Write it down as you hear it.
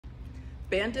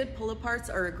Banded pull-aparts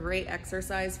are a great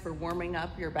exercise for warming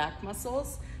up your back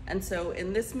muscles. And so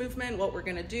in this movement, what we're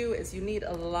gonna do is you need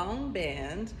a long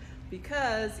band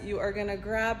because you are gonna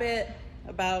grab it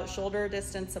about shoulder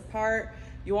distance apart.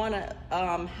 You wanna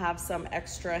have some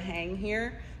extra hang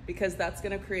here because that's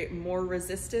gonna create more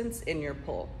resistance in your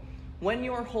pull. When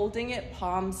you're holding it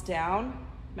palms down,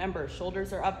 remember,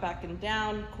 shoulders are up, back and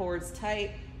down, core's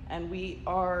tight, and we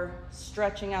are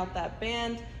stretching out that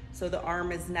band so the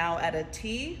arm is now at a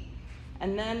T.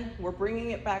 And then we're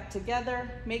bringing it back together,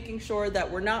 making sure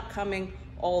that we're not coming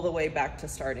all the way back to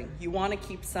starting. You wanna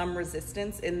keep some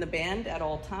resistance in the band at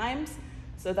all times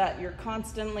so that you're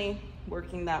constantly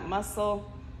working that muscle,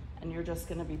 and you're just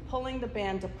gonna be pulling the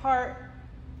band apart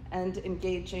and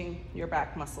engaging your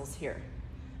back muscles here.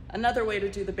 Another way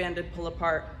to do the banded pull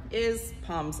apart is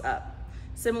palms up.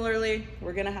 Similarly,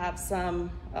 we're gonna have some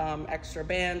extra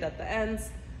band at the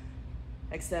ends.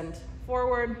 Extend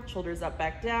forward, shoulders up,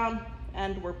 back down,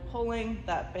 and we're pulling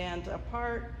that band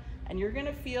apart, and you're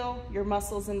gonna feel your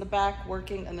muscles in the back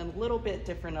working in a little bit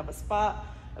different of a spot,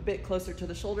 a bit closer to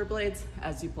the shoulder blades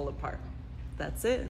as you pull apart. That's it.